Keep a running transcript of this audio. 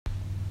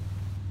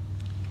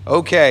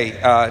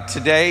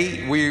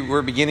Today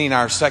we're beginning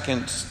our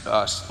second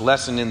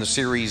lesson in the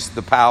series,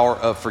 The Power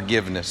of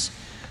Forgiveness.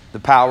 The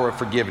Power of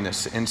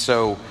Forgiveness. And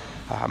so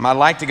I'd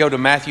like to go to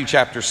Matthew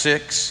chapter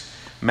 6.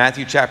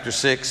 Matthew chapter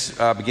 6,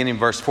 beginning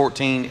verse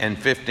 14 and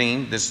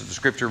 15. This is the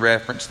scripture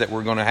reference that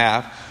we're going to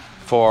have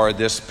for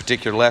this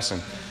particular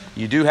lesson.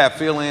 You do have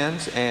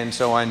fill-ins, and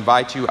so I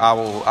invite you, I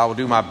will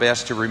do my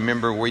best to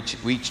remember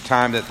each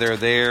time that they're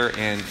there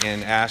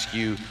and ask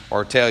you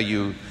or tell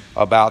you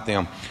about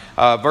them.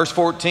 Verse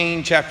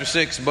 14, chapter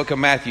 6, book of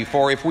Matthew.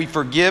 For if we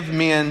forgive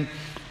men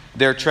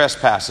their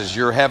trespasses,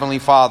 your heavenly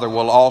Father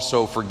will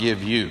also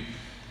forgive you.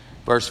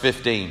 Verse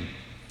 15.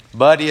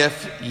 But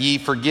if ye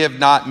forgive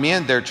not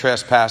men their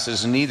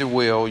trespasses, neither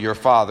will your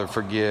Father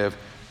forgive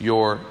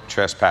your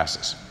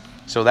trespasses.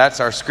 So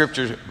that's our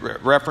scripture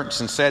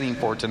reference and setting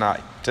for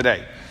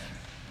today.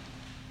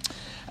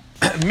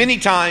 Many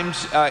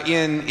times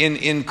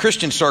in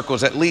Christian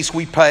circles, at least,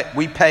 we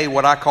pay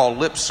what I call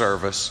lip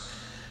service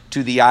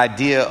to the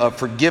idea of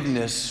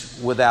forgiveness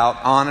without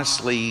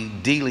honestly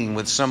dealing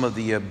with some of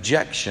the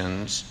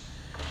objections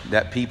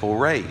that people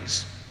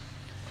raise.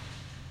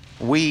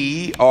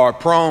 We are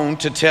prone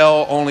to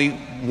tell only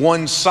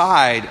one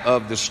side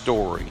of the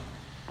story.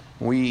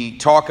 We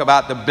talk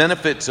about the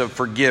benefits of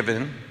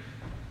forgiving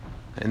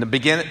and the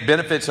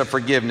benefits of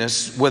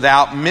forgiveness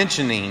without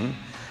mentioning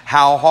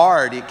how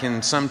hard it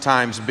can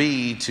sometimes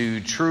be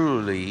to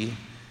truly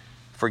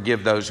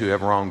forgive those who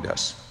have wronged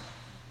us.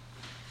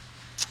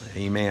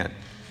 Amen.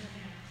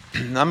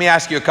 Let me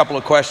ask you a couple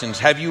of questions.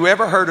 Have you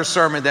ever heard a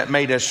sermon that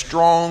made a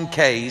strong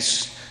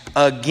case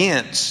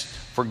against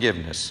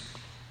forgiveness?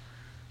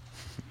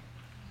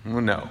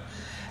 No.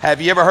 Have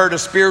you ever heard a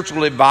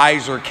spiritual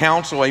advisor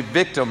counsel a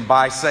victim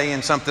by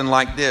saying something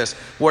like this?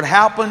 What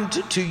happened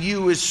to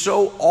you is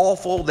so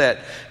awful that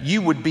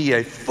you would be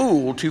a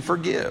fool to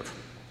forgive.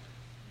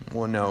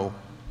 Well, no.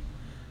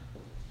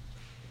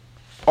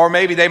 Or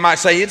maybe they might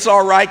say, it's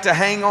all right to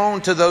hang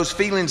on to those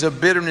feelings of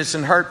bitterness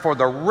and hurt for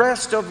the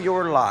rest of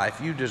your life.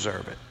 You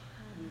deserve it.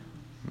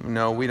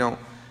 No, we don't.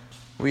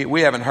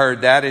 We haven't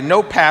heard that. And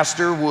no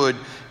pastor would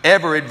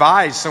ever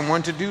advise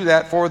someone to do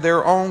that for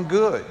their own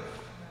good.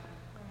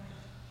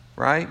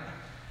 Right?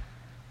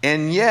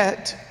 And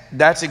yet,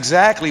 that's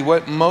exactly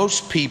what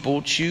most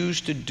people choose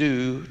to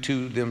do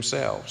to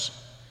themselves.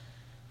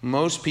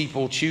 Most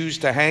people choose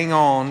to hang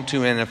on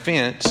to an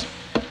offense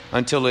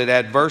until it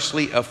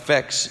adversely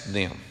affects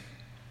them.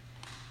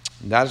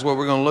 That is what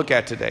we're going to look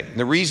at today.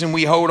 The reason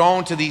we hold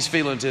on to these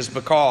feelings is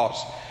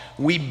because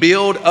we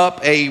build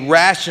up a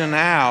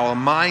rationale, a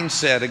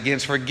mindset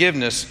against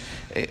forgiveness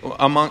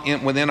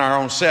within our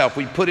own self.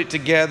 We put it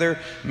together,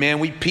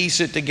 we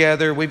piece it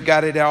together. We've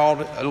got it all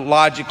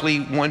logically,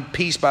 one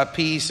piece by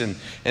piece, and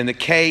the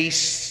case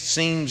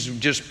seems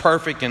just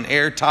perfect and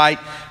airtight,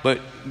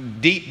 but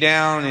deep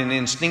down and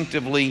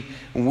instinctively,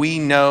 we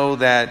know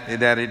that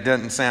it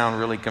doesn't sound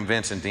really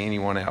convincing to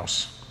anyone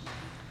else.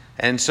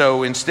 And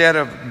so instead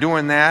of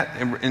doing that,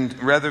 and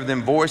rather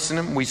than voicing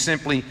them, we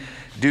simply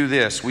do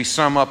this. We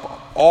sum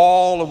up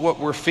all of what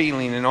we're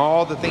feeling and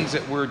all the things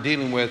that we're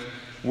dealing with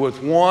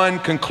one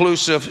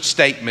conclusive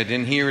statement,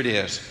 and here it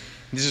is.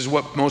 This is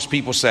what most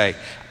people say: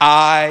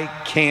 I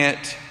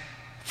can't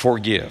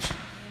forgive.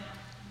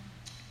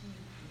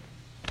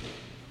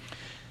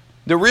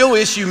 The real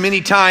issue many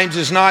times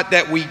is not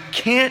that we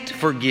can't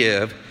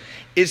forgive,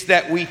 it's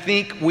that we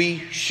think we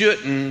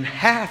shouldn't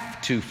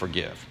have to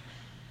forgive.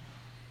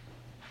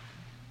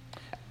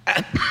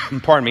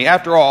 Pardon me.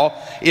 After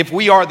all, if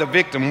we are the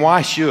victim,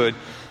 why should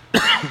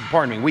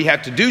we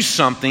have to do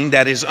something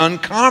that is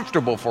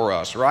uncomfortable for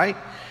us, right?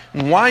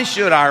 Why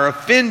should our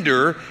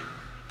offender,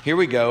 here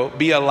we go,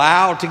 be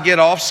allowed to get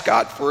off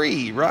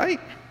scot-free, right?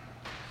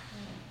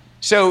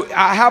 So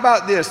how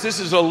about this? This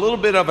is a little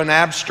bit of an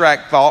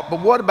abstract thought,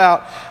 but what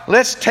about,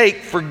 let's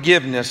take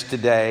forgiveness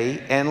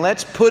today and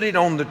let's put it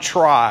on the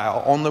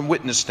trial, on the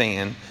witness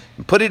stand,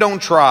 put it on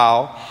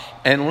trial,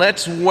 and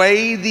let's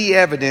weigh the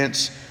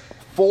evidence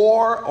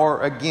for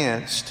or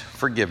against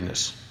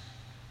forgiveness.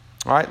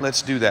 All right,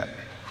 let's do that.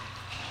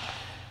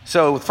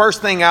 So the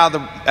first thing out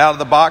of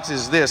the box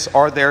is this: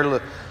 are there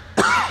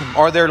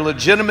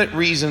legitimate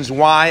reasons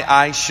why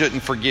I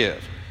shouldn't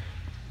forgive?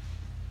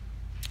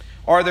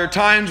 Are there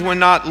times when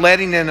not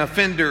letting an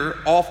offender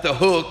off the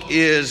hook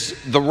is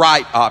the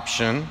right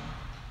option?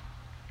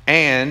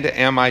 And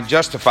am I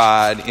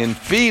justified in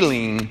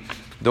feeling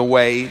the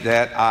way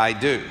that I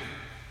do?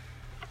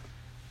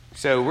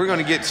 So we're going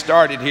to get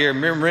started here.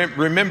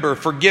 Remember,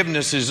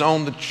 forgiveness is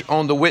on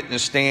the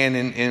witness stand,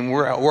 and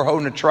we're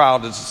holding a trial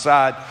to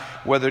decide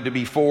whether to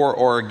be for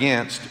or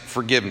against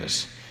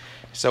forgiveness.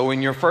 So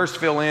in your first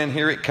fill-in,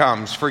 here it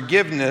comes.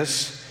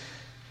 Forgiveness,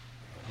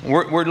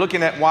 we're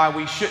looking at why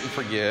we shouldn't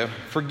forgive.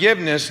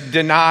 Forgiveness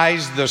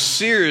denies the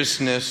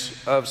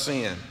seriousness of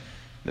sin.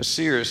 The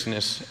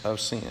seriousness of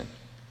sin.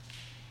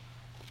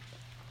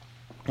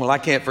 Well, I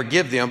can't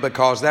forgive them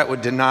because that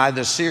would deny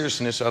the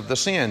seriousness of the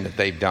sin that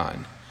they've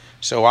done.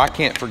 So I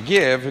can't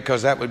forgive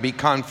because that would be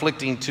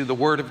conflicting to the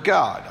Word of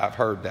God. I've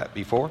heard that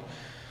before.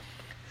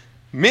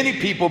 Many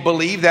people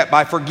believe that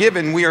by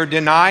forgiving, we are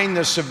denying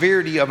the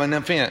severity of an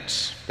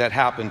offense that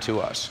happened to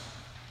us.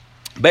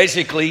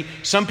 Basically,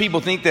 some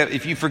people think that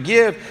if you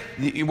forgive,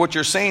 what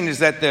you're saying is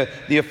that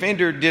the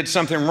offender did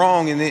something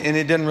wrong and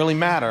it didn't really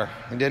matter.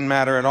 It didn't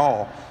matter at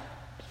all.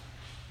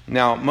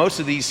 Now, most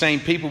of these same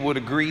people would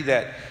agree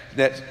that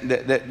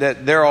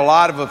there are a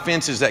lot of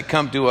offenses that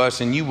come to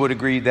us, and you would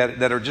agree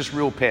that are just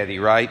real petty,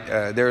 right?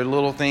 There are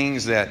little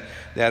things that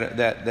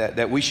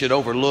we should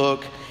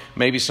overlook.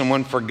 Maybe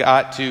someone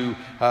forgot to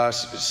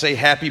say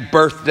happy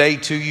birthday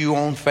to you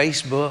on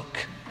Facebook.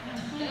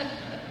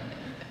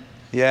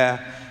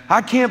 Yeah.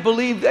 I can't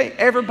believe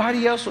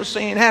everybody else was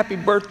saying happy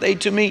birthday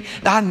to me.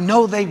 I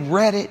know they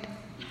read it.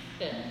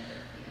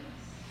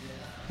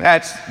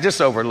 Just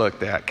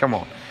overlook that. Come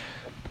on.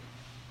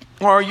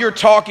 Or you're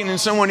talking and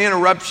someone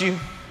interrupts you.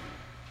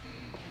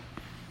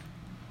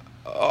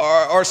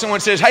 Or someone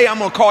says, hey, I'm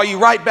going to call you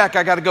right back.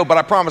 I got to go, but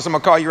I promise I'm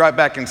going to call you right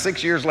back. And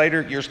 6 years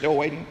later, you're still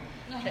waiting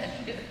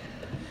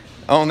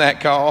on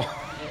that call.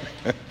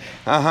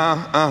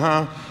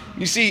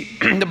 You see,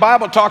 the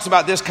Bible talks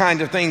about this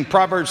kind of thing.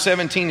 Proverbs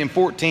 17 and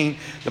 14,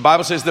 the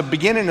Bible says, the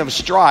beginning of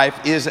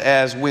strife is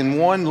as when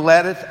one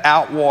letteth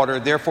out water,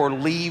 therefore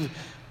leave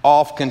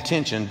off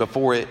contention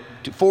before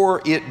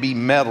it be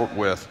meddled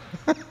with.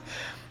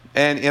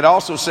 And it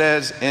also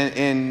says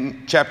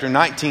in chapter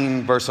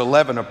 19, verse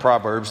 11 of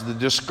Proverbs, the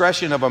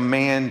discretion of a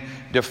man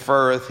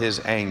deferreth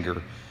his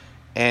anger,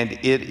 and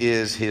it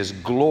is his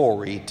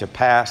glory to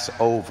pass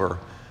over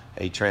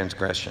a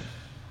transgression.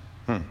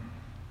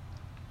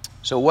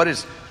 So what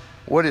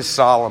is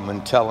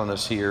Solomon telling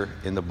us here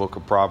in the book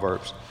of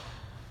Proverbs?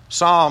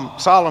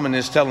 Solomon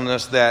is telling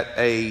us that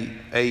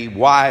a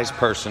wise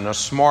person, a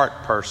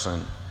smart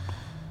person,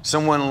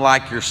 someone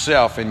like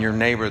yourself and your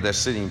neighbor that's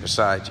sitting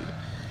beside you,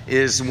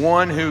 is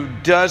one who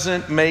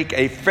doesn't make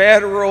a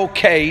federal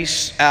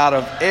case out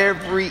of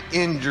every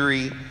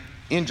injury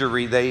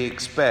they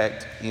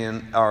expect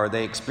or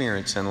they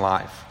experience in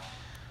life.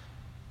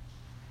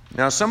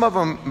 Now, some of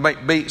them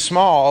might be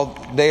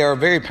small. They are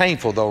very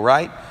painful, though,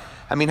 right?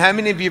 I mean, how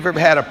many of you have ever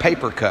had a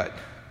paper cut?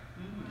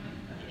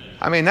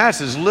 I mean,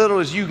 that's as little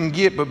as you can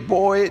get, but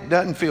boy, it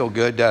doesn't feel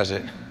good, does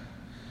it?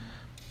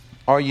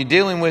 Are you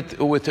dealing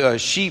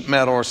with sheet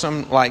metal or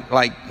some like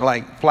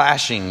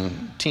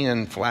flashing,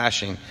 tin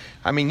flashing?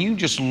 I mean, you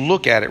just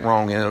look at it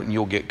wrong and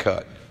you'll get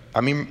cut.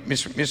 I mean,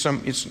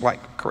 it's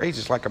like crazy.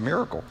 It's like a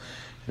miracle.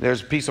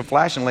 There's a piece of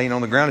flashing laying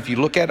on the ground. If you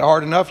look at it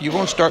hard enough,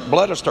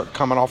 blood will start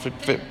coming off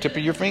the tip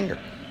of your finger.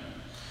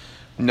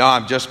 No,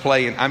 I'm just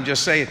playing. I'm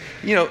just saying,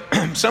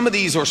 some of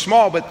these are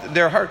small, but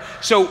they're hard.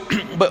 So,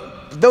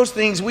 but those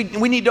things we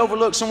need to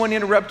overlook. Someone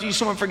interrupted you,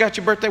 someone forgot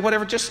your birthday,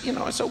 whatever. Just,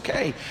 it's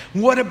okay.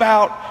 What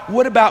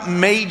about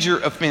major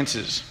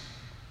offenses?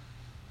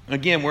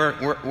 Again,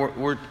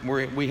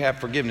 we have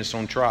forgiveness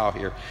on trial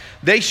here.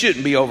 They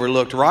shouldn't be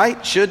overlooked,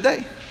 right? Should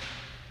they?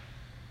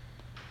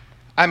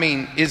 I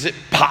mean, is it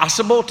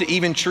possible to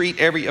even treat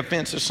every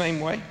offense the same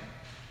way?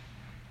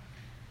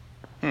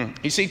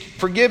 You see,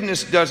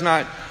 forgiveness does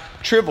not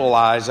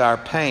trivialize our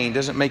pain,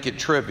 doesn't make it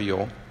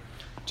trivial,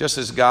 just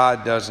as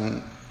God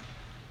doesn't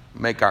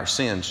make our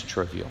sins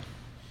trivial.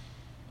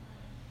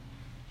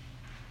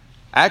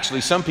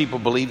 Actually, some people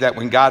believe that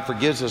when God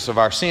forgives us of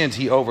our sins,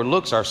 He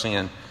overlooks our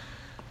sin.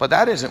 But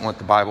that isn't what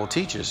the Bible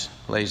teaches,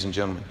 ladies and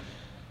gentlemen.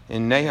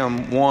 In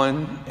Nahum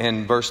 1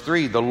 and verse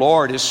 3, the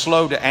Lord is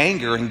slow to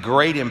anger and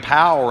great in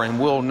power and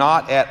will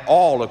not at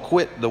all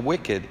acquit the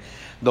wicked.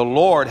 The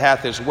Lord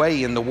hath His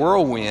way in the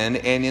whirlwind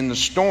and in the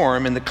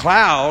storm, and the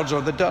clouds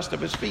are the dust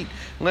of His feet.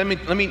 Let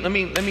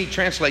me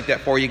translate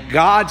that for you.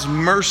 God's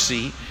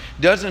mercy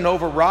doesn't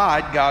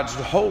override God's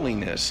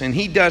holiness, and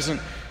He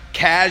doesn't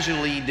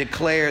casually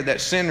declare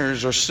that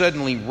sinners are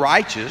suddenly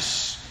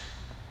righteous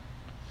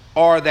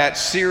or that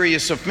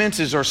serious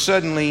offenses are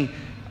suddenly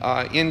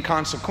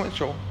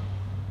inconsequential.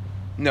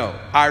 No,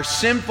 our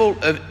sinful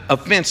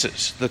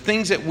offenses, the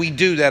things that we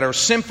do that are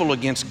sinful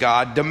against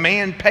God,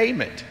 demand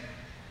payment.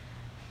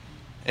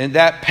 And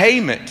that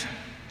payment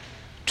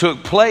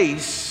took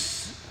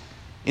place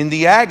in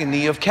the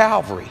agony of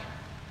Calvary.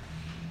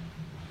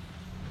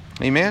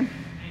 Amen?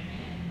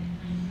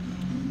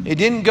 It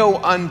didn't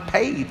go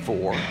unpaid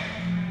for.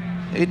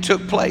 It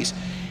took place.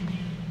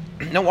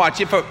 Now watch,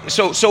 if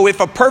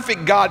a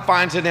perfect God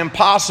finds it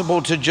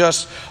impossible to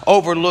just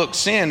overlook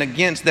sin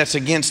that's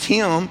against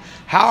Him,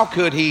 how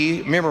could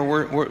He? Remember,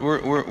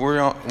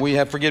 we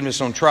have forgiveness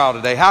on trial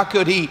today. How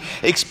could He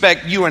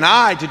expect you and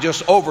I to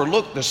just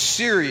overlook the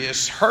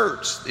serious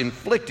hurts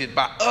inflicted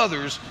by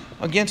others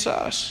against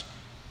us?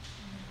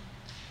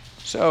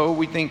 So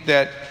we think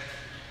that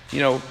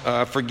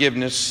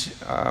forgiveness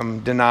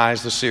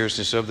denies the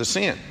seriousness of the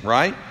sin,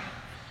 right?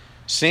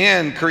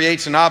 Sin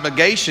creates an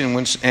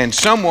obligation and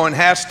someone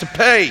has to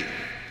pay.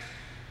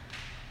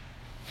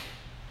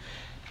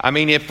 I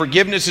mean, if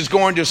forgiveness is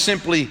going to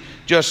simply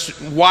just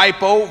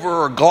wipe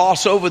over or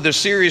gloss over the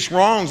serious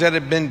wrongs that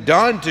have been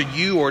done to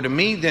you or to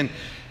me, then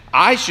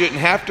I shouldn't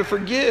have to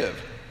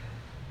forgive.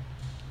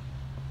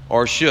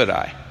 Or should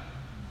I?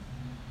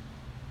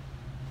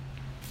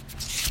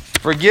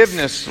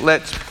 Forgiveness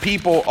lets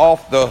people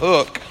off the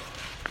hook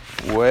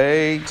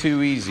way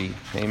too easy.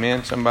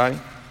 Amen, somebody?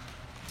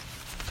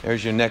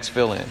 There's your next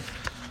fill-in.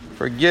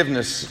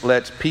 Forgiveness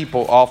lets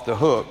people off the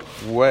hook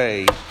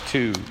way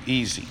too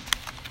easy.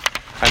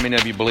 How many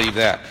of you believe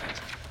that?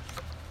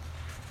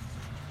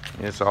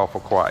 It's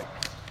awful quiet.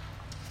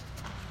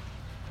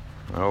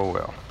 Oh,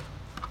 well.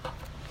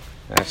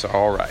 That's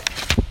all right.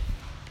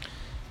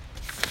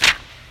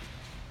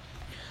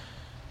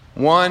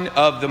 One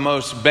of the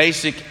most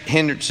basic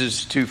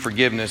hindrances to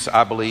forgiveness,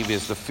 I believe,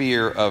 is the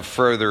fear of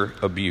further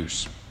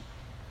abuse.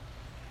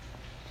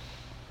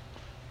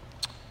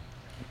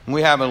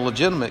 We have a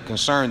legitimate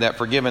concern that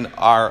forgiving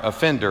our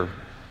offender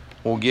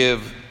will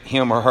give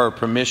him or her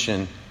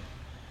permission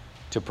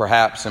to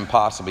perhaps and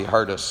possibly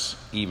hurt us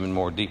even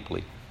more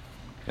deeply.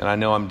 And I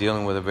know I'm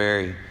dealing with a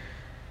very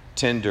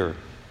tender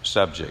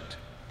subject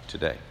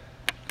today.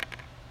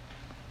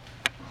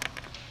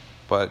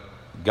 But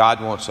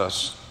God wants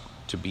us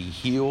to be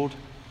healed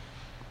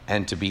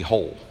and to be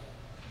whole.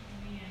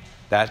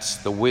 That's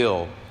the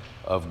will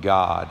of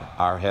God,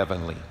 our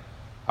heavenly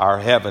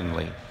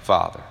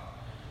Father,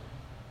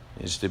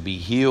 is to be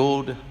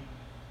healed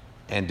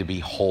and to be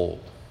whole.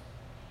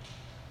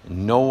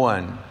 No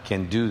one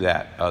can do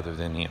that other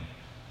than Him.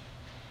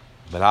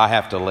 But I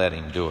have to let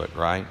Him do it,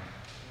 right?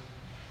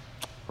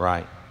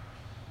 Right.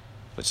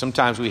 But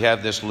sometimes we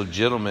have this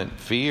legitimate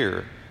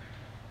fear.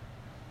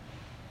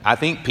 I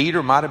think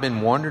Peter might have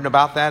been wondering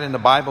about that in the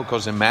Bible,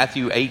 because in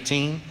Matthew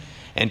 18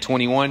 and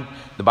 21,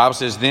 the Bible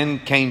says, then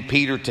came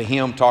Peter to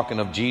him, talking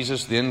of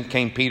Jesus. Then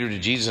came Peter to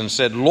Jesus and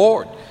said,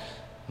 Lord,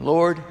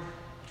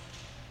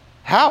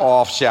 how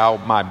oft shall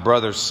my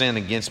brother sin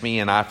against me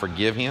and I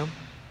forgive him?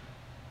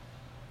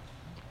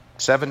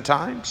 7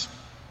 times?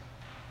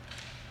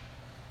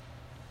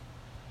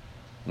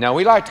 Now,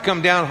 we like to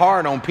come down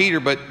hard on Peter,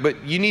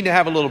 but you need to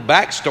have a little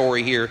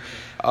backstory here,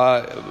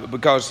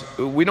 because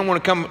we don't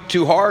want to come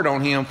too hard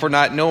on him for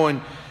not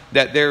knowing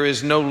that there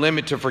is no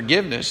limit to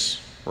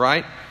forgiveness,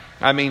 right?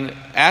 I mean,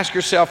 ask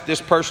yourself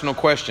this personal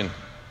question.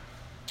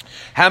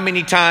 How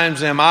many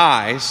times am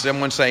I,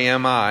 someone say,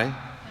 am I,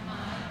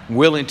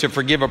 willing to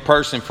forgive a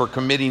person for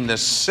committing the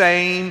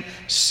same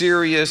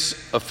serious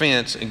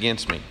offense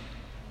against me?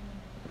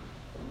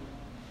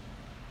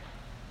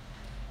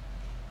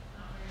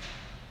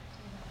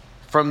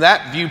 From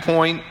that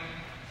viewpoint,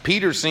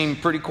 Peter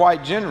seemed pretty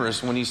quite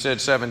generous when he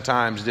said 7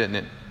 times, didn't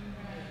it?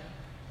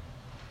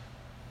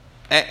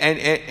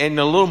 And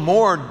a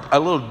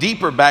little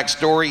deeper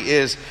backstory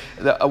is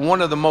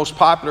one of the most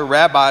popular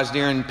rabbis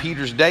during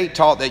Peter's day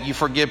taught that you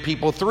forgive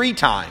people 3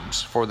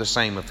 times for the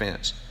same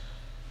offense.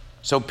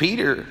 So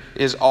Peter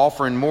is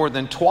offering more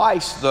than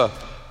twice the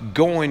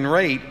going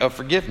rate of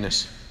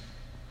forgiveness.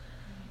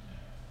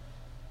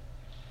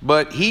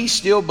 But he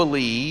still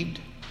believed,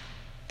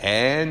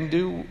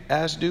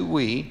 as do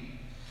we,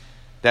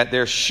 that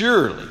there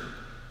surely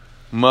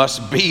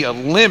must be a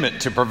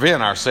limit to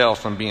prevent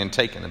ourselves from being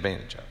taken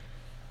advantage of.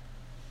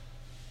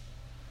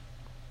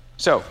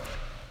 So,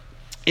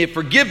 if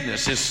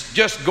forgiveness is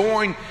just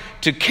going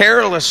to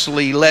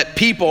carelessly let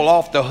people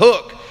off the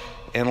hook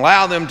and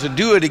allow them to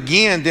do it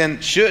again, then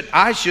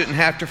I shouldn't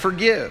have to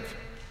forgive.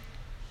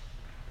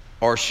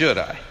 Or should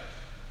I?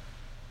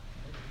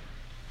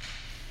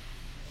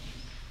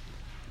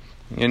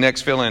 Your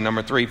next fill-in,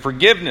 number 3.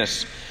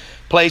 Forgiveness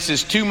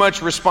places too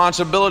much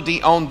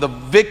responsibility on the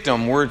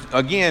victim. We're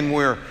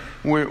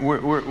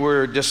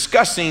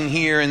discussing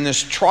here in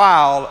this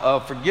trial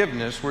of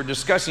forgiveness, we're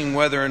discussing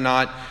whether or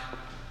not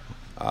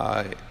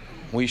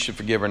we should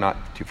forgive or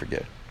not to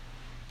forgive.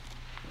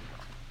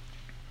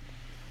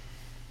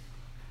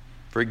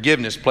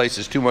 Forgiveness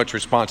places too much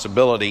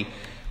responsibility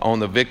on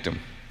the victim.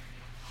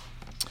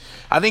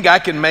 I think I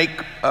can make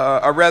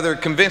a rather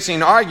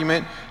convincing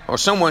argument, or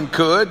someone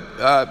could,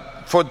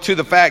 to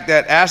the fact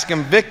that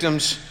asking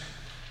victims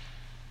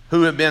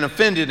who have been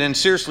offended and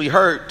seriously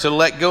hurt to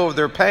let go of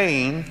their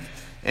pain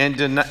and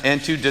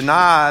to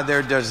deny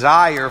their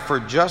desire for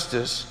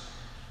justice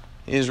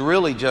is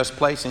really just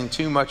placing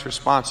too much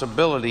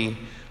responsibility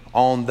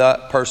on the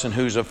person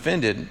who's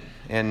offended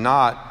and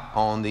not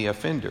on the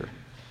offender.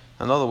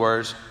 In other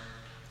words,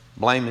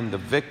 blaming the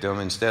victim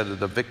instead of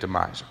the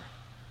victimizer.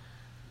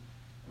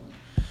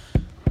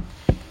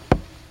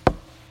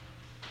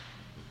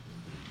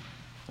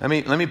 Let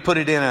me put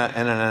it in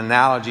an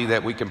analogy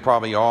that we can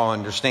probably all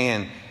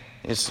understand.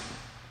 It's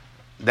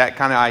that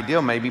kind of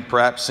ideal maybe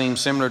perhaps seems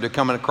similar to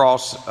coming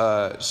across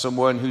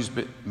someone who's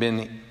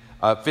been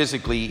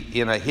physically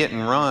in a hit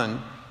and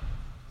run.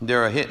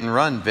 They're a hit and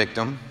run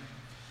victim.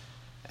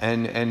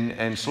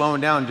 And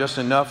slowing down just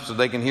enough so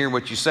they can hear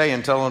what you say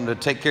and tell them to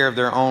take care of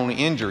their own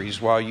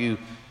injuries while you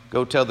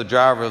go tell the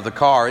driver of the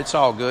car, it's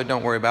all good,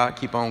 don't worry about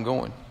it, keep on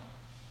going.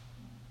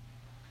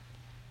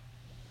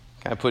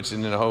 Kind of puts it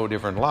in a whole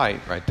different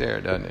light right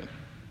there, doesn't it?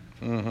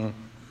 Mm-hmm.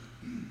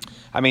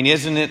 I mean,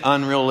 isn't it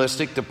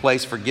unrealistic to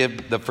place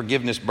the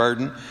forgiveness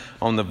burden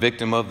on the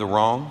victim of the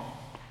wrong?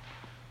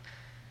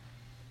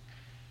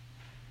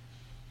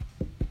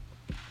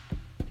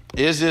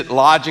 Is it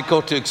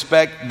logical to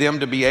expect them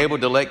to be able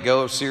to let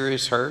go of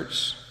serious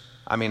hurts?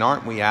 I mean,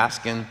 aren't we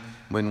asking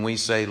when we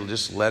say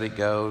just let it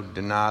go,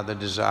 deny the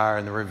desire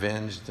and the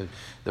revenge,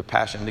 the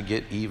passion to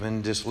get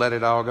even, just let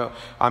it all go?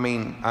 I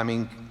mean,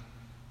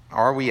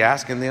 are we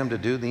asking them to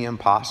do the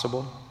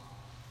impossible?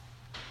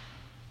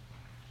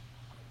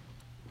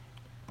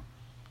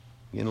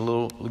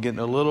 Getting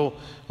a little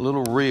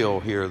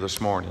real here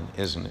this morning,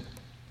 isn't it?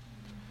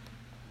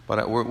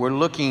 But we're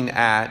looking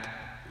at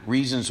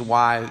reasons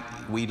why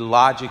we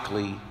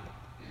logically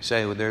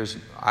say, well,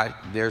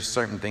 there's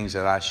certain things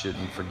that I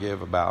shouldn't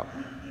forgive about.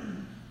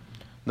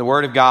 The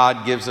Word of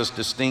God gives us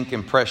distinct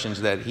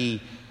impressions that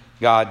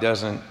God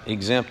doesn't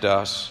exempt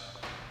us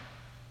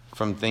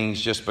from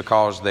things just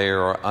because they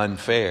are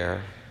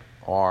unfair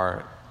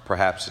or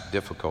perhaps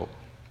difficult.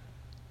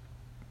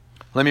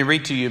 Let me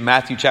read to you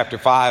Matthew chapter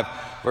 5,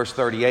 verse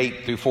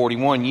 38 through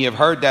 41. Ye have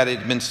heard that it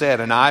had been said,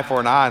 an eye for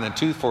an eye and a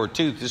tooth for a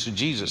tooth. This is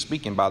Jesus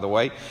speaking, by the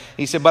way.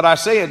 He said, but I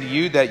say unto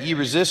you that ye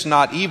resist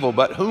not evil,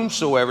 but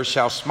whomsoever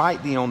shall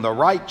smite thee on the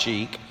right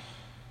cheek,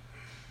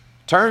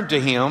 turn to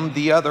him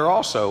the other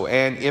also.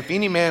 And if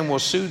any man will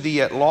sue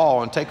thee at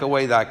law and take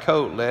away thy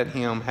coat, let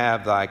him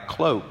have thy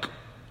cloak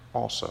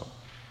also.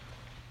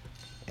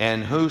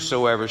 And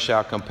whosoever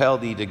shall compel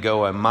thee to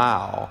go a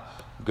mile,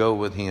 go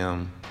with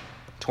him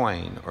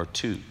twain or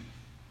two.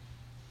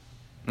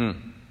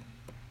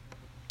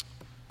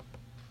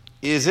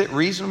 Is it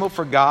reasonable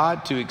for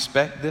God to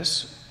expect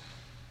this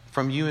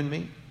from you and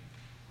me?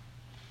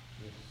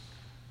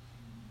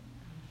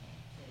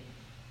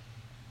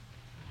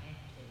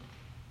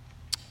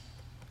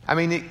 I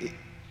mean,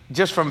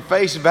 just from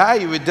face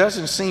value, it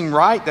doesn't seem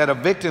right that a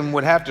victim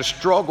would have to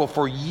struggle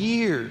for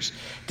years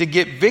to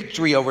get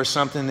victory over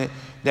something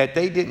that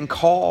they didn't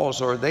cause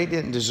or they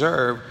didn't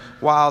deserve,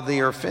 while the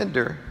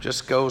offender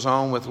just goes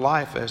on with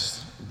life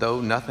as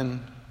though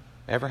nothing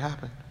ever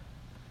happened.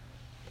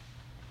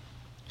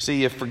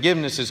 See, if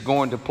forgiveness is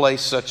going to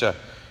place such a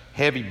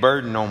heavy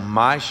burden on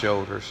my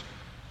shoulders,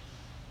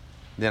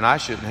 then I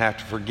shouldn't have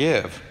to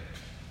forgive.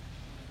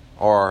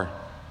 Or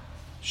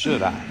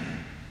should I?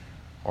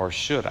 Or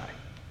should I?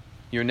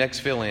 Your next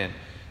fill-in,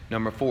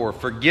 number 4,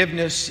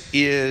 forgiveness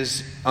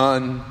is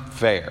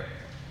unfair.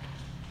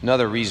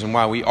 Another reason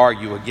why we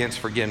argue against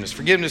forgiveness.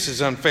 Forgiveness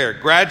is unfair.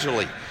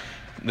 Gradually,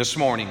 this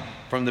morning,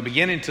 from the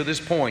beginning to this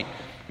point,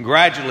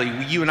 gradually,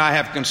 you and I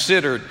have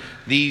considered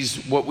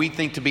these, what we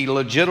think to be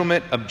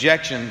legitimate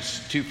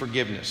objections to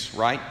forgiveness,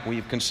 right?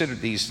 We've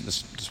considered these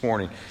this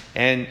morning.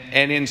 And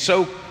in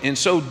so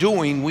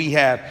doing, we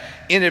have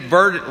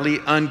inadvertently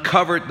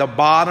uncovered the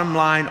bottom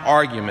line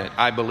argument,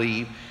 I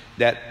believe,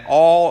 that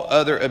all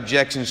other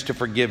objections to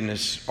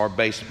forgiveness are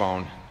based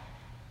upon.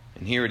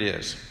 And here it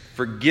is.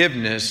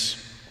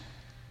 Forgiveness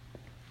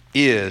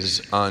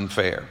is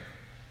unfair.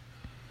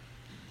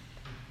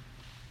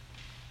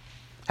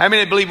 How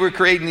many believe we're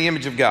created in the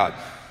image of God?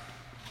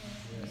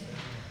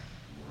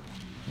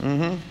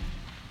 In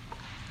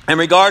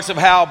regards of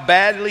how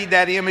badly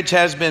that image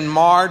has been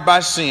marred by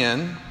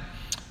sin,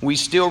 we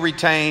still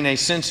retain a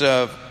sense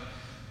of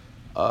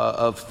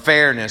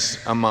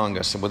fairness among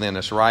us, within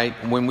us, right?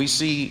 When we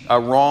see a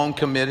wrong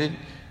committed,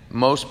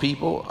 most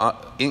people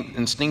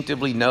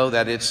instinctively know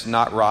that it's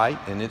not right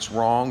and it's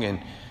wrong, and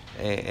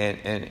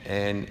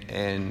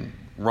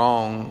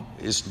wrong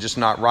is just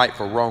not right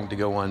for wrong to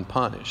go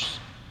unpunished.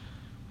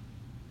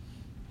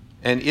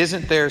 And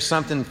isn't there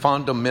something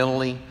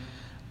fundamentally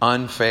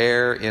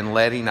unfair in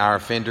letting our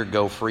offender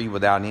go free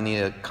without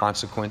any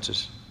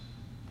consequences?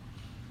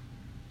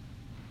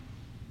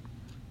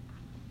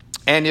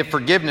 And if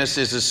forgiveness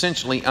is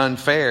essentially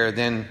unfair,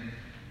 then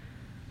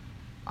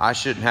I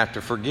shouldn't have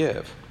to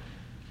forgive.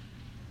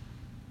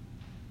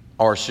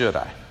 Or should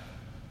I?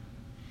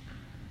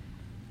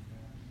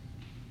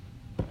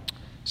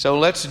 So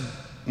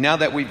now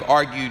that we've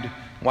argued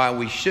why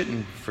we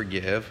shouldn't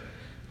forgive,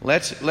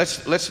 let's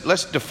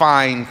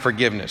define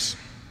forgiveness.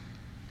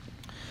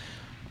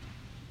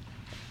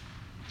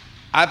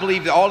 I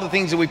believe that all the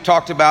things that we've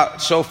talked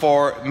about so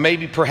far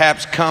maybe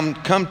perhaps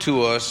come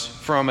to us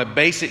from a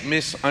basic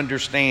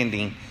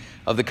misunderstanding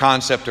of the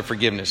concept of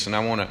forgiveness. And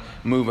I want to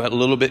move a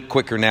little bit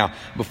quicker now.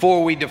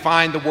 Before we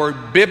define the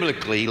word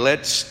biblically,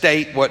 let's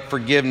state what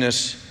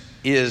forgiveness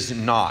is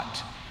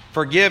not.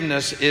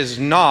 Forgiveness is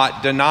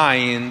not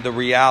denying the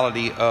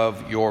reality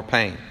of your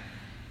pain.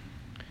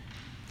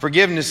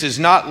 Forgiveness is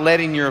not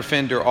letting your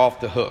offender off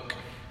the hook.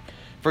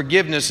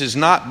 Forgiveness is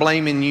not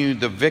blaming you,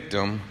 the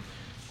victim.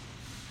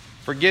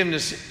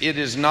 Forgiveness, it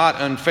is not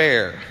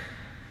unfair.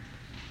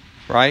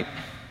 Right?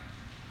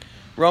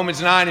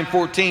 Romans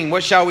 9:14.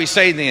 What shall we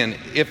say then?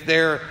 If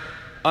there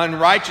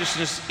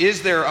unrighteousness,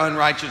 is there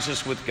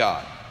unrighteousness with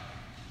God?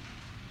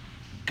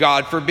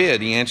 God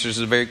forbid. He answers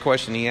the very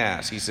question he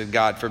asked. He said,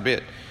 God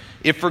forbid.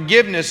 If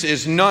forgiveness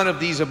is none of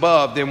these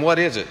above, then what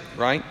is it?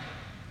 Right?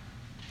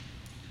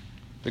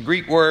 The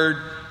Greek word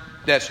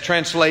that's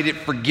translated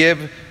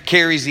forgive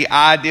carries the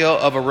idea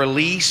of a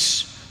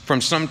release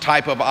from some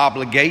type of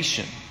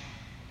obligation.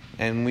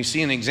 And we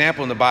see an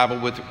example in the Bible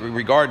with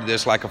regard to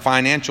this, like a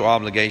financial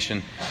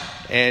obligation.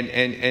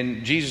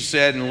 And Jesus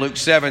said in Luke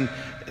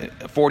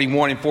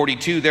 7:41 and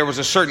 42, there was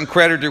a certain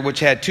creditor which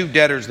had two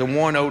debtors. The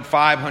one owed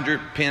 500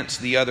 pence,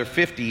 the other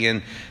 50.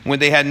 And when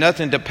they had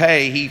nothing to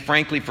pay, he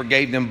frankly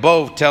forgave them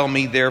both. Tell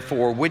me,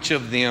 therefore, which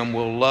of them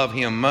will love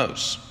him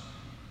most?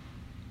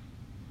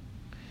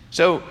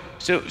 So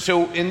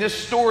in this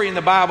story in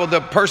the Bible,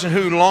 the person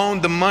who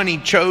loaned the money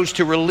chose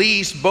to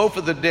release both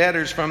of the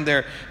debtors from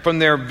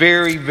their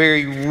very,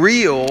 very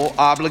real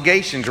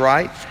obligations,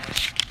 right?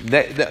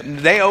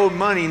 They owed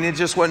money, and it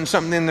just wasn't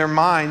something in their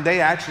mind.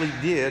 They actually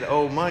did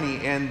owe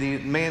money, and the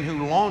man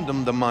who loaned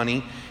them the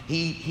money,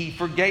 he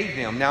forgave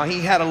them. Now,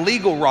 he had a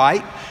legal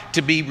right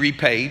to be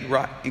repaid,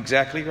 right?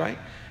 Exactly right.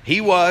 He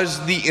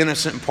was the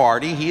innocent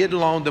party. He had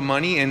loaned the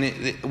money and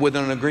with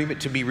an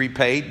agreement to be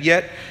repaid.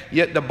 Yet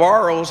the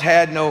borrowers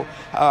had no,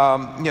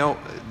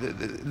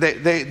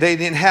 they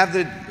didn't have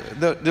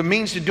the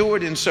means to do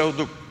it. And so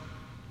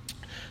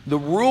the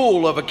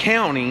rule of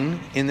accounting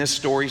in this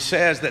story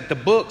says that the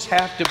books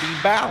have to be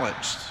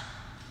balanced.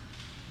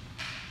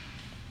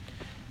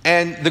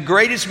 And the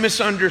greatest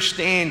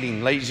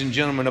misunderstanding, ladies and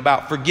gentlemen,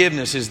 about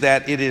forgiveness is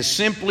that it is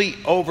simply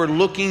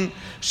overlooking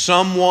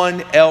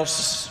someone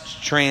else's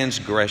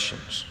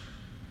transgressions.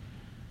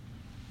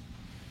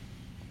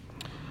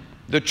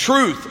 The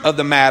truth of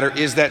the matter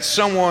is that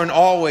someone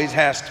always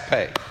has to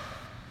pay,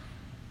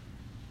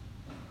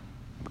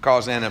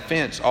 because an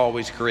offense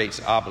always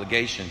creates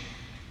obligation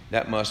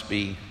that must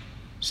be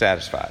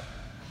satisfied.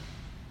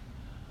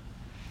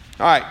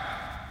 All right.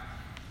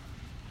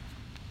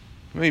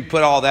 Let me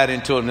put all that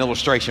into an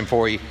illustration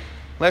for you.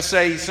 Let's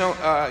say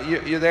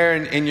you're there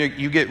and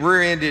you get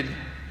rear-ended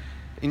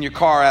in your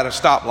car at a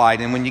stoplight,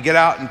 and when you get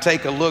out and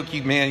take a look,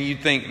 you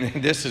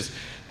think this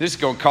is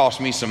going to cost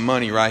me some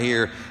money right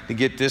here to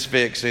get this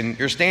fixed. And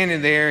you're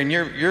standing there and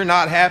you're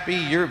not happy.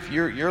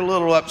 You're a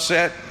little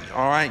upset.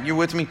 All right, you're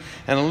with me.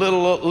 And a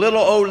little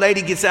old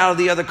lady gets out of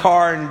the other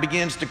car and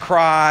begins to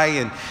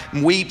cry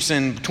and weeps.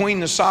 And between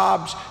the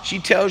sobs, she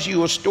tells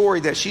you a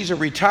story that she's a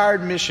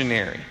retired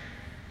missionary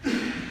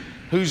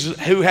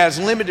who has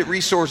limited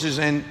resources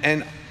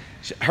and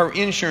her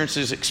insurance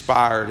is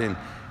expired,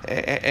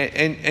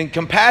 and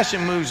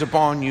compassion moves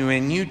upon you,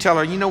 and you tell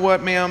her, you know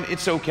what, ma'am,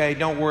 it's okay,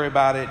 don't worry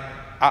about it.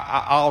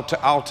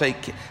 I'll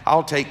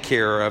take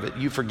care of it.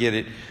 You forget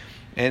it.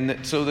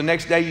 And so the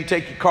next day you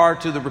take your car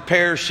to the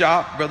repair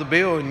shop, Brother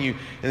Bill, and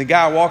the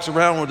guy walks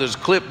around with his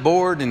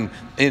clipboard and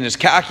his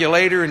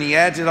calculator, and he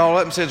adds it all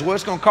up and says, well,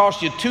 it's going to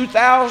cost you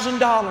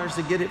 $2,000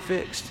 to get it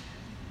fixed.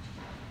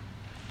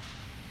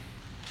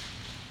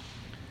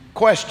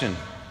 Question: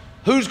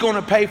 who's going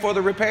to pay for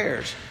the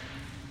repairs?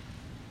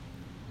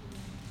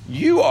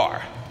 You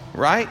are,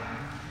 right?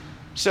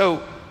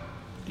 So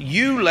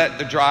you let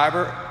the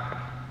driver,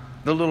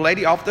 the little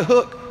lady, off the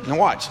hook. Now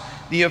watch.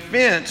 The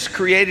offense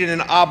created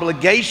an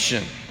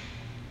obligation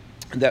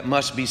that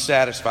must be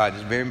satisfied.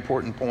 It's a very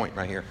important point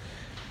right here.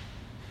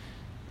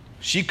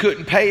 She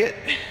couldn't pay it,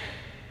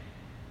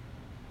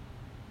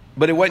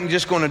 but it wasn't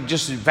just going to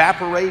just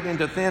evaporate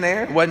into thin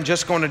air. It wasn't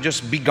just going to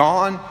just be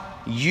gone.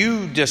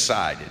 You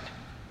decided,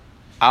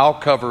 I'll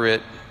cover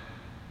it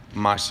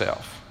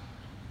myself.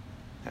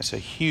 That's a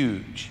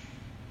huge,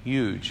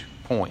 huge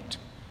point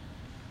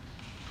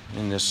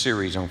in this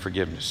series on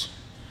forgiveness.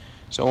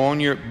 So on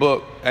your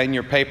book, in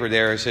your paper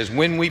there, it says,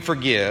 when we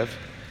forgive,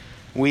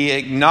 we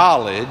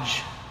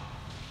acknowledge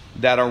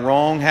that a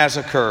wrong has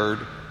occurred.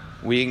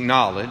 We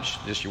acknowledge,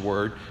 this is your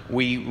word.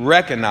 We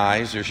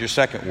recognize, there's your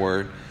second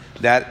word,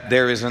 that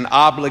there is an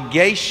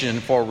obligation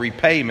for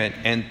repayment.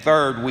 And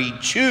third, we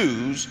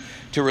choose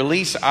to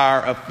release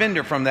our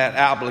offender from that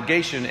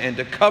obligation and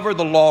to cover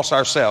the loss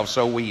ourselves.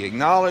 So we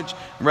acknowledge,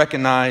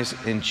 recognize,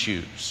 and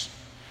choose.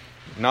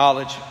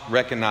 Acknowledge,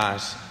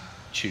 recognize,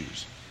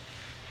 choose.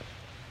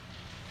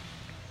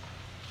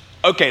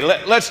 Okay,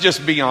 let's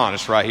just be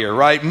honest right here,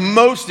 right?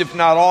 Most, if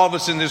not all of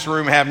us in this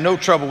room have no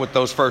trouble with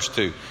those first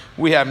two.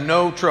 We have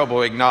no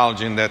trouble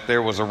acknowledging that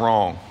there was a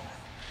wrong.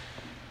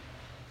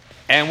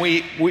 And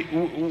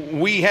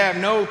we have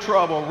no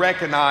trouble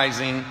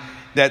recognizing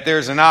that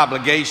there's an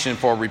obligation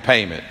for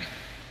repayment.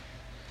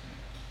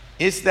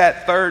 It's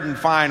that third and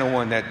final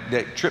one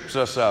that trips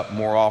us up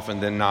more often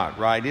than not,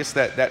 right? It's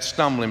that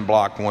stumbling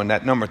block one,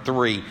 that number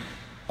 3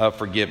 of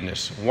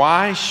forgiveness.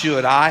 Why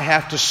should I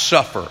have to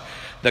suffer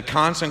the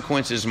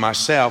consequences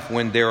myself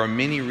when there are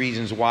many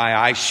reasons why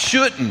I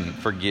shouldn't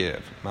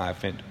forgive my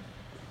offender?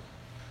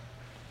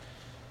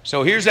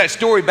 So here's that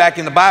story back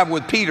in the Bible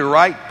with Peter,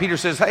 right? Peter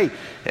says, hey,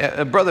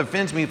 a brother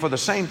offends me for the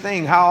same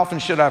thing. How often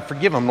should I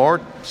forgive him,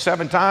 Lord?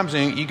 7 times?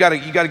 And you got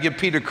to give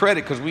Peter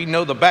credit, because we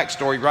know the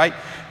backstory, right?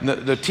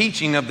 The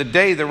teaching of the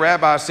day, the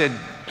rabbi said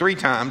 3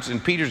 times,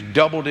 and Peter's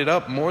doubled it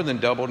up, more than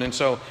doubled. And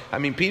so,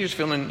 Peter's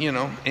feeling,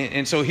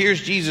 and so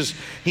here's Jesus.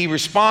 He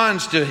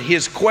responds to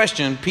his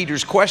question,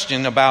 Peter's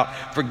question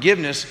about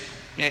forgiveness.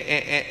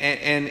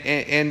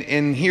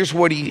 And here's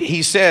what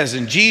he says.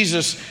 And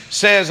Jesus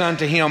says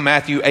unto him,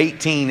 Matthew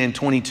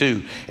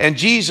 18:22, and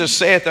Jesus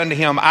saith unto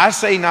him, I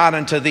say not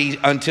unto thee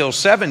until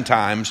 7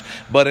 times,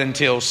 but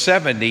until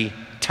 70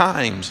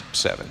 times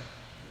 7.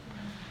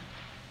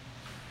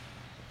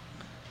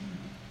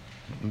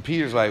 And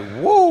Peter's like,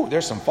 whoa,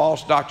 there's some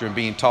false doctrine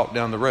being taught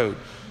down the road.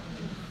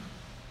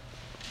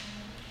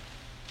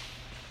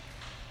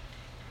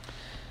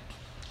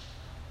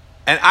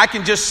 And I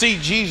can just see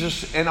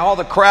Jesus and all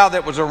the crowd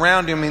that was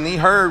around him, and he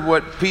heard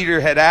what Peter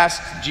had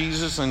asked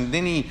Jesus, and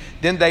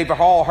then they've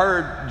all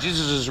heard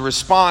Jesus'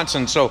 response,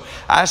 and so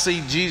I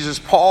see Jesus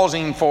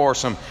pausing for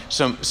some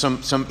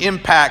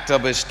impact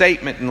of his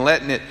statement and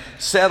letting it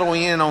settle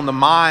in on the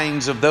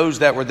minds of those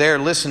that were there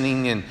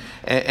listening,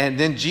 and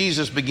then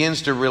Jesus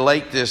begins to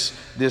relate this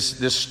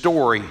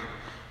story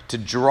to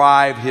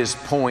drive his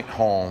point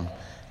home,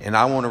 and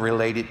I want to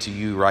relate it to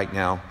you right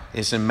now.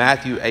 It's in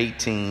Matthew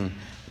 18:23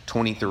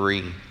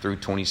 through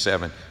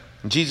 27.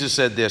 And Jesus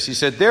said this. He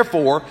said,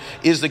 "Therefore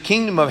is the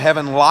kingdom of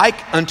heaven like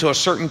unto a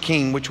certain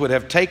king, which would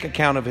have take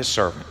account of his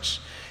servants.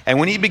 And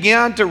when he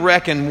began to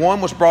reckon, one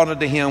was brought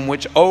unto him,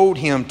 which owed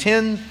him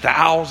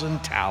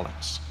 10,000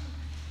 talents.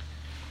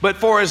 But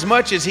for as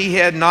much as he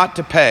had not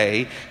to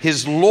pay,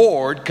 his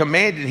Lord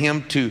commanded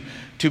him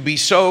to be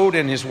sold,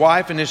 and his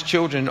wife and his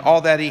children,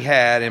 all that he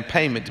had, and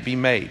payment to be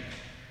made.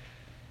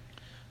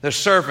 The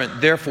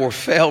servant therefore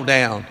fell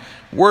down,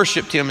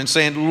 worshipped him, and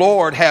saying,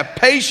 Lord, have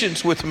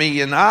patience with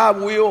me, and I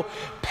will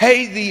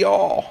pay thee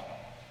all."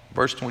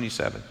 Verse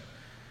 27.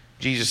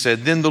 Jesus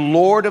said, "Then the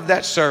Lord of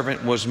that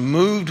servant was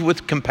moved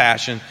with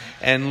compassion,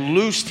 and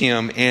loosed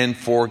him, and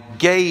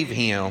forgave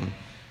him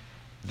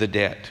the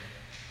debt."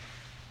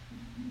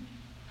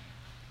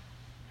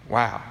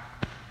 Wow.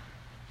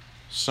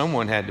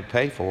 Someone had to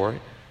pay for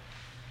it.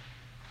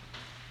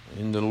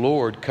 And the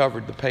Lord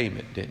covered the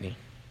payment, didn't he?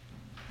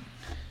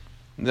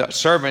 The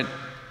servant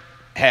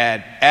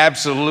had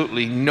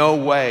absolutely no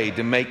way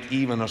to make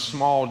even a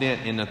small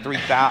dent in the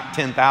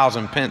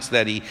 10,000 pence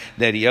that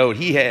he owed.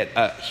 He had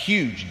a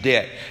huge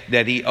debt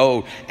that he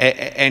owed,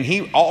 and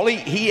he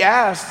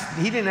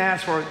didn't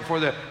ask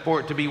for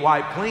it to be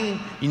wiped clean.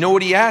 You know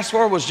what he asked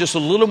for was just a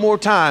little more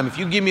time. If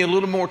you give me a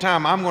little more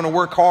time, I'm going to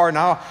work hard,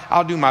 and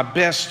I'll do my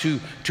best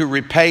to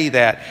repay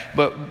that.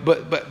 But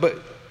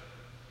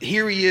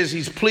here he is,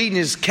 he's pleading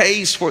his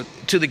case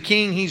to the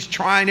king. He's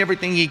trying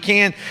everything he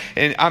can.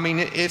 And I mean,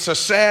 it's a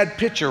sad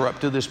picture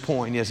up to this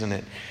point, isn't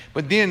it?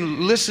 But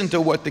then listen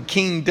to what the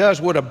king does.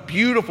 What a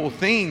beautiful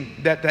thing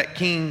that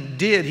king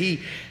did.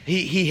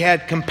 He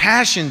had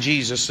compassion,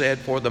 Jesus said,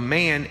 for the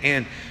man,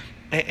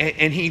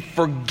 and he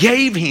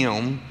forgave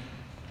him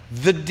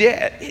the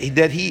debt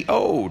that he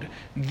owed.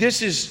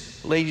 This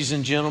is, ladies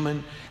and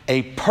gentlemen,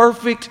 a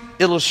perfect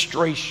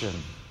illustration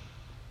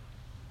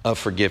of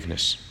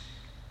forgiveness.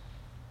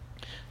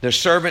 The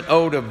servant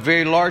owed a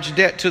very large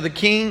debt to the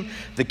king.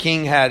 The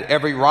king had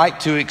every right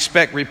to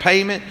expect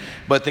repayment,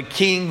 but the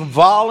king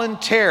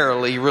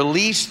voluntarily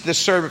released the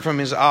servant from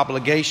his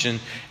obligation,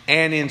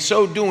 and in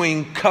so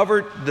doing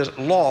covered the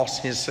loss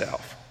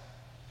himself.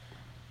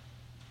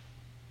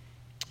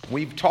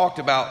 We've talked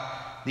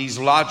about these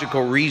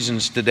logical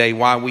reasons today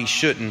why we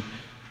shouldn't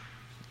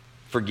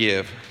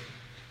forgive.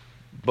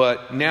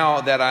 But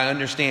now that I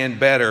understand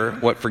better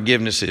what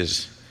forgiveness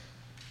is,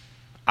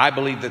 I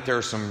believe that there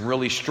are some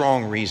really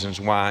strong reasons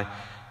why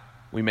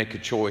we make a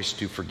choice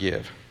to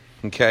forgive.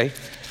 Okay?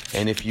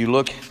 And if you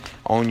look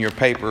on your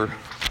paper,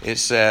 it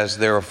says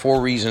there are 4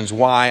 reasons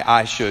why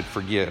I should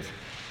forgive.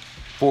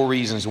 4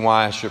 reasons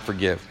why I should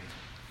forgive.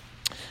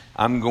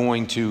 I'm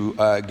going to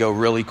go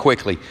really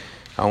quickly.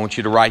 I want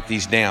you to write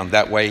these down.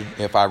 That way,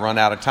 if I run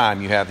out of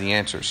time, you have the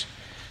answers.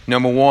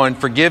 Number 1,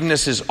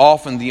 forgiveness is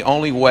often the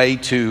only way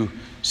to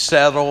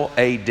settle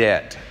a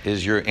debt,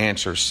 is your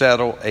answer.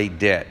 Settle a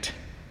debt.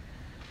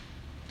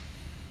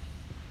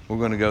 We're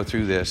going to go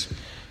through this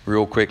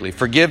real quickly.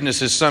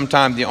 Forgiveness is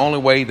sometimes the only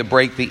way to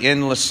break the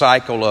endless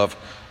cycle of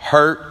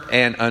hurt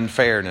and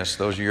unfairness.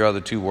 Those are your other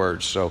 2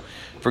 words. So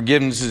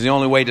forgiveness is the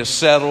only way to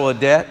settle a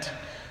debt,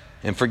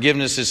 and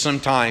forgiveness is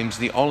sometimes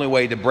the only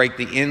way to break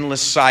the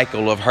endless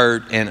cycle of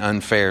hurt and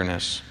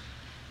unfairness.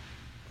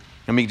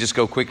 Let me just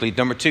go quickly.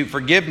 Number 2,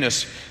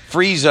 forgiveness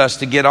frees us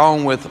to get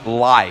on with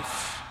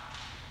life.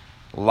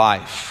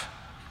 Life.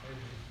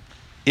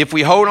 If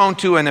we hold on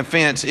to an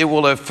offense,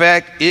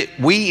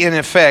 we in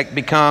effect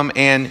become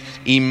an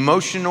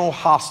emotional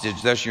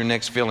hostage. That's your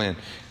next fill-in.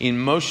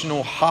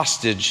 Emotional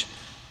hostage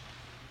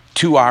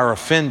to our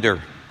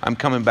offender. I'm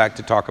coming back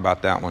to talk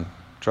about that one.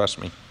 Trust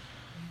me.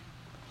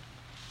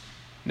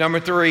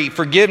 Number 3,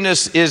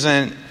 forgiveness is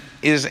an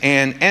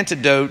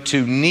antidote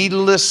to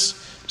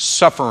needless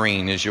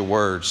suffering, is your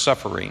word,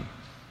 suffering.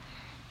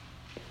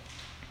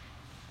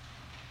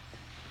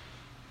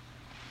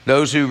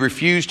 Those who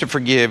refuse to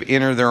forgive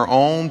enter their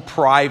own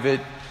private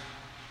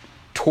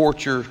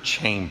torture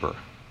chamber.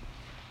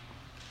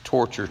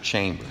 Torture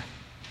chamber.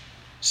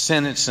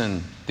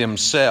 Sentencing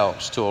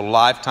themselves to a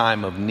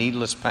lifetime of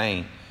needless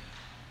pain.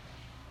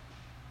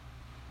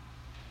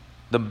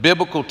 The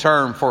biblical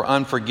term for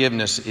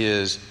unforgiveness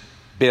is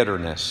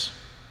bitterness.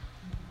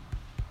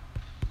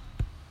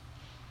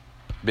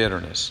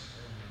 Bitterness.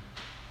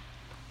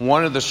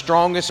 One of the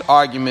strongest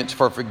arguments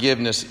for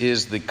forgiveness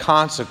is the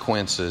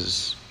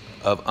consequences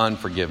of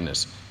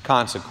unforgiveness.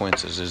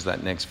 Consequences is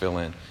that next fill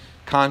in.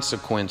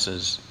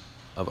 Consequences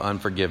of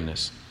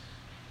unforgiveness.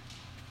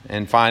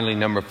 And finally,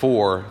 number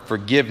 4,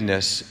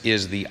 forgiveness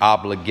is the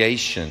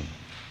obligation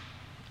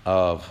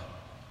of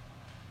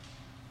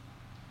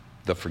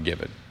the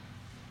forgiven.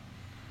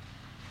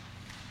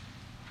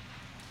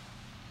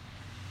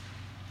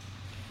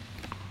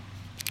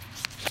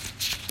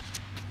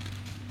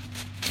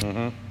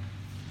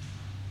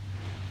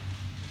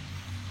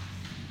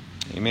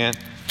 Amen.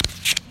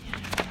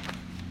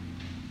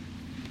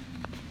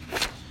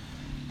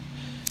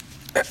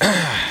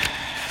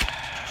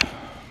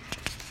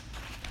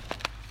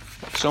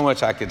 So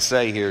much I could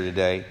say here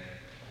today.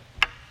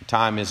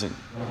 Time isn't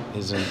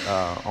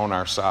on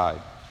our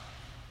side.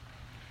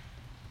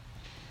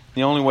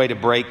 The only way to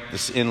break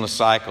this endless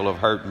cycle of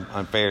hurt and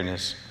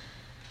unfairness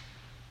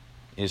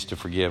is to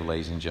forgive,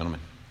 ladies and gentlemen.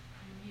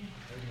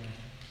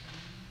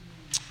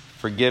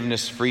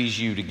 Forgiveness frees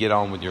you to get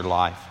on with your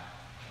life.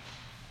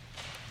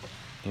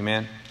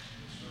 Amen.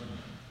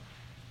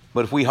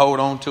 But if we hold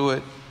on to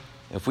it,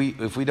 if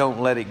we don't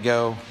let it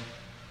go,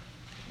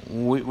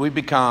 we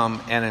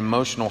become an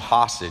emotional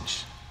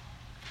hostage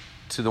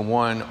to the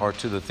one or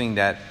to the thing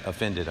that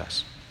offended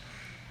us.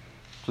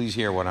 Please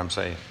hear what I'm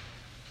saying.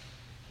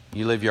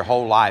 You live your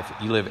whole life,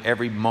 you live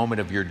every moment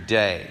of your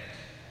day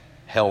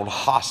held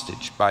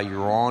hostage by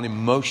your own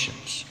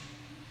emotions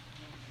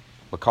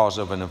because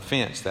of an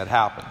offense that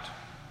happened,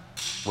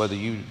 whether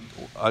you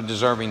are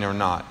deserving or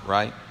not,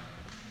 right?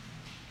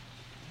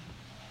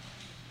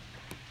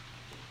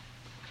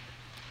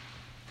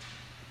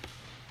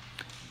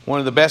 One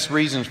of the best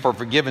reasons for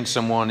forgiving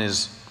someone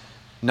is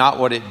not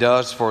what it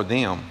does for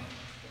them,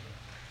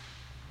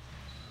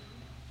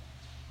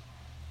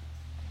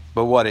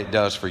 but what it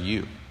does for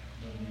you.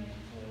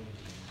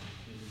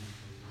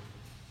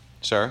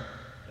 Sir?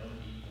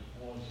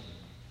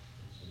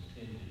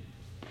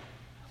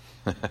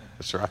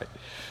 That's right.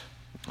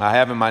 I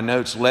have in my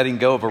notes, letting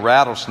go of a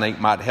rattlesnake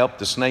might help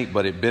the snake,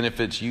 but it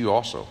benefits you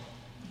also.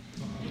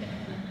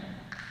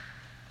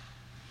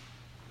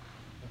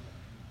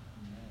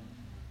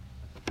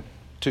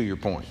 To your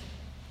point.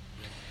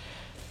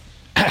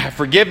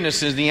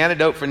 Forgiveness is the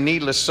antidote for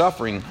needless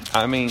suffering.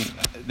 I mean,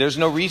 there's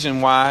no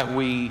reason why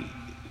we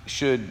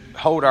should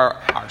hold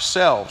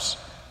ourselves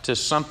to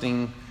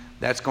something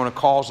that's going to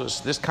cause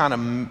us this kind of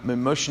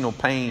emotional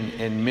pain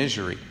and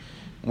misery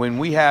when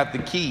we have the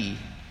key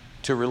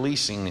to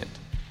releasing it,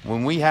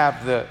 when we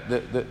have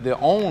the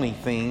only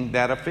thing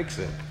that'll fix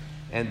it,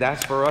 and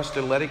that's for us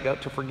to let it go,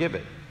 to forgive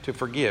it, to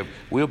forgive.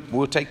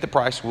 We'll take the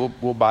price,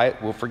 we'll buy it,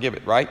 we'll forgive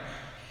it, right?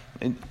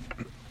 And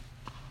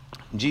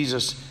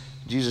Jesus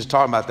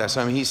talking about that.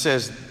 So he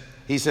said,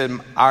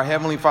 our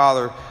Heavenly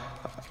Father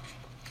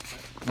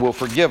will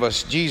forgive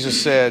us.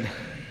 Jesus said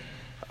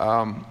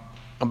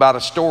about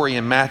a story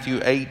in Matthew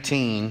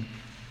 18,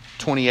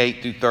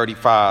 28 through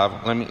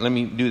 35. Let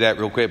me do that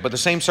real quick. But the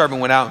same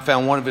servant went out and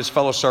found one of his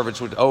fellow servants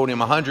who owed him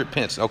 100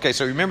 pence. Okay,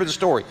 so remember the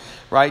story,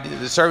 right?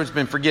 The servant's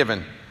been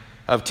forgiven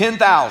of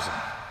 10,000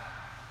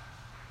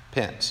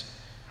 pence.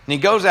 And he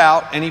goes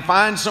out and he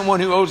finds someone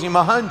who owes him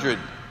 100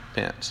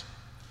 pence.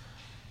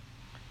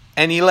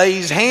 And he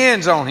lays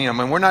hands on him.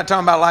 And we're not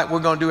talking about like we're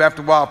going to do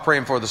after a while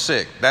praying for the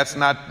sick. That's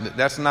not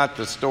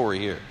the story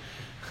here.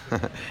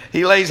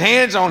 He lays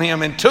hands on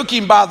him and took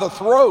him by the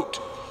throat,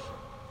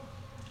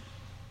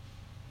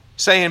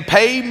 saying,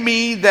 pay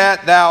me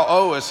that thou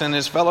owest. And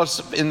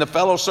the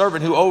fellow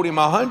servant who owed him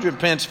 100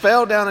 pence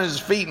fell down at his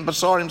feet and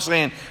besought him,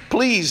 saying,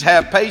 please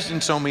have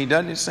patience on me.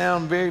 Doesn't it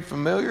sound very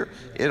familiar?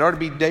 It ought to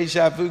be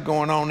deja vu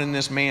going on in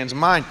this man's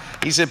mind.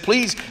 He said,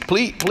 please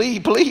be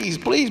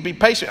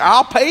patient.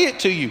 I'll pay it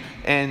to you.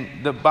 And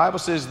the Bible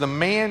says the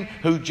man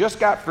who just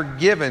got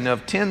forgiven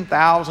of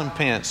 10,000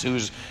 pence,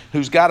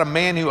 who's got a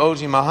man who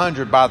owes him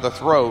 100 by the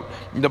throat,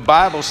 the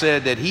Bible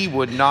said that he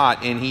would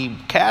not, and he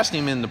cast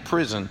him in the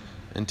prison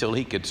until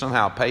he could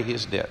somehow pay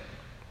his debt.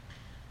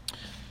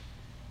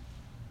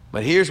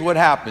 But here's what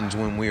happens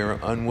when we are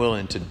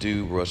unwilling to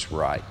do what's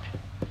right.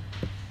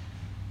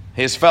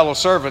 His fellow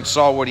servants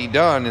saw what he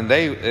done, and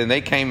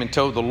they came and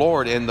told the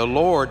Lord. And the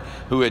Lord,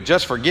 who had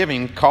just forgiven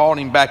him, called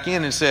him back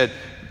in and said,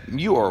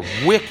 you are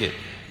wicked.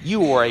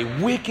 You are a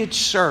wicked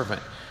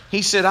servant.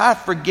 He said, I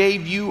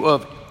forgave you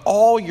of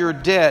all your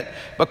debt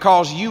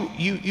because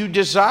you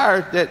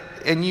desired that,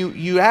 and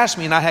you asked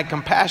me and I had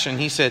compassion.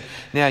 He said,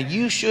 now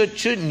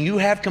shouldn't you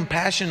have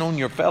compassion on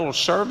your fellow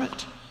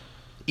servant,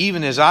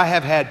 even as I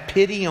have had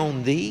pity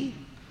on thee?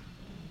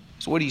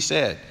 That's what he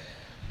said.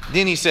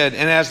 Then he said,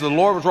 and as the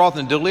Lord was wroth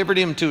and delivered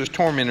him to his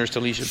tormentors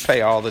till he should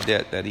pay all the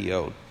debt that he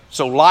owed.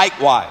 So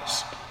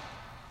likewise,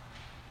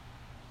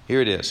 here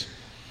it is,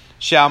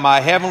 shall my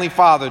heavenly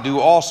Father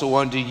do also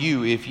unto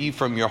you, if ye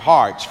from your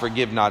hearts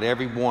forgive not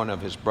every one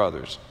of his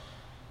brothers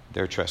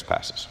their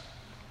trespasses.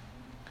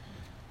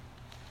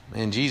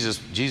 And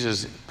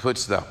Jesus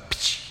puts the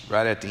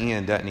right at the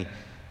end, doesn't he,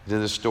 to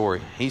the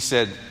story. He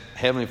said,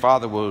 Heavenly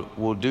Father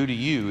will do to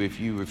you if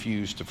you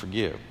refuse to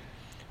forgive.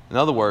 In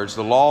other words,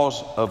 the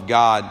laws of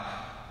God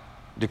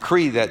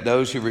decree that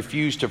those who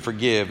refuse to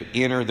forgive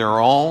enter their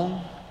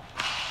own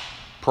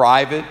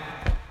private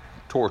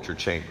torture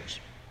chambers,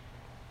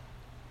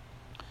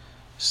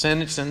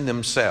 sentencing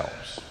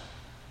themselves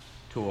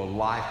to a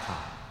lifetime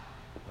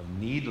of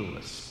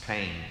needless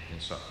pain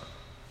and suffering.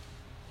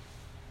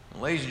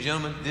 Ladies and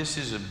gentlemen, this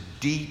is a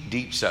deep,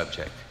 deep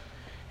subject.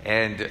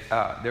 And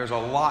there's a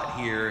lot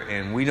here,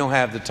 and we don't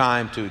have the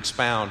time to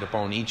expound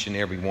upon each and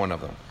every one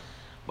of them.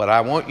 But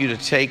I want you to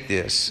take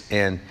this,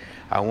 and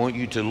I want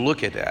you to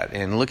look at that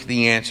and look at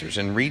the answers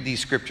and read these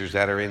scriptures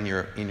that are in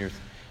your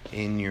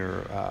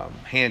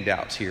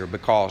handouts here,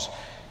 because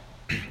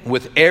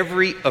with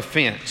every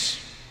offense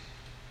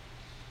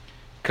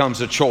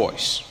comes a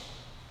choice.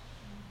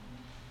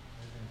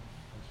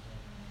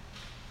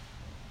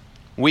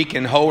 We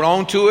can hold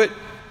on to it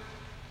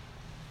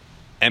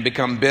and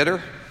become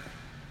bitter,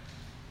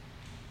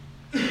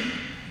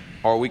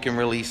 or we can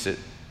release it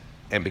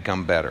and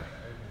become better.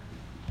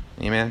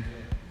 Amen.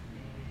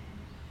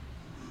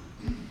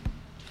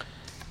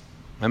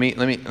 Let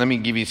me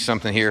give you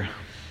something here.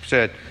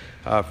 Said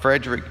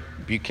Frederick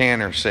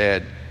Buchanan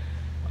said,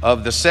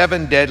 of the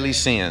 7 deadly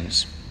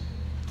sins,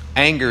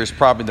 anger is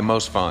probably the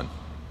most fun.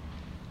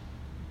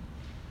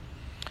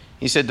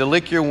 He said, to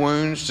lick your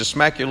wounds, to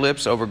smack your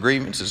lips over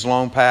grievances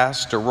long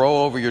past, to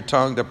roll over your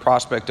tongue the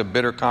prospect of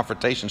bitter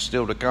confrontation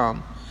still to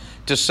come,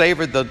 to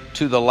savor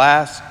to the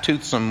last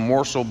toothsome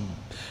morsel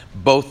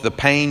both the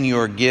pain you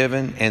are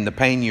given and the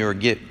pain you are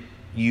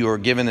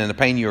given and the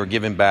pain you are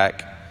given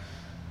back.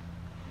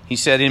 He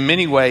said, in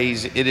many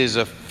ways, it is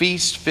a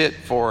feast fit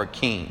for a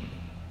king.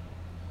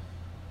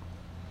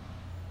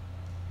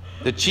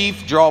 The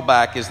chief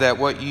drawback is that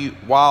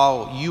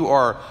while you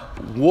are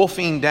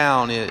wolfing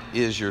down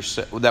is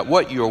yourself, that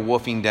what you are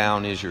wolfing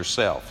down is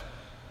yourself.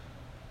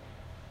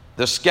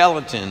 The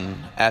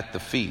skeleton at the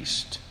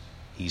feast,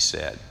 he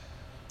said,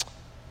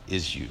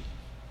 is you.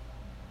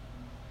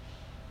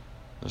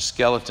 The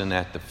skeleton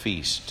at the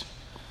feast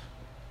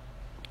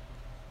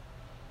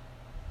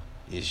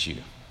is you.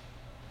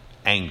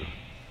 Anger.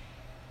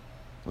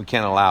 We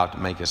can't allow it to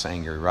make us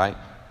angry, right?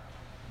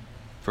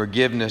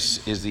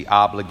 Forgiveness is the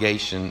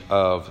obligation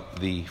of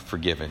the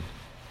forgiven.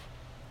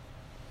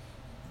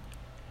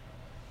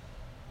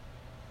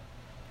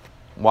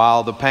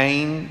 While the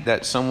pain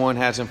that someone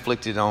has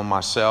inflicted on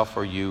myself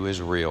or you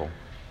is real,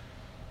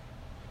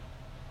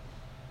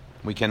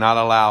 we cannot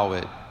allow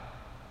it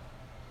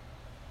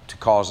to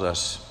cause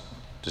us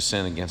to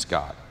sin against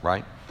God,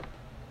 right?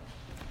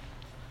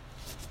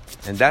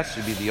 And that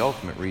should be the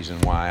ultimate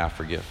reason why I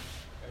forgive.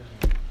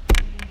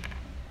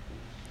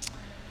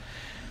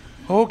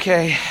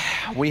 Okay,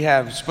 we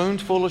have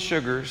Spoonful of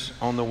Sugars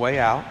on the way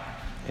out,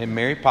 and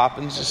Mary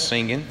Poppins is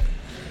singing,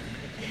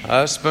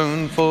 a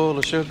spoonful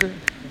of sugar,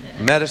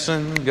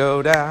 medicine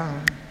go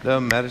down, the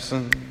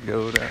medicine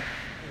go down.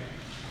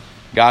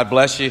 God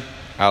bless you.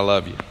 I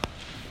love you.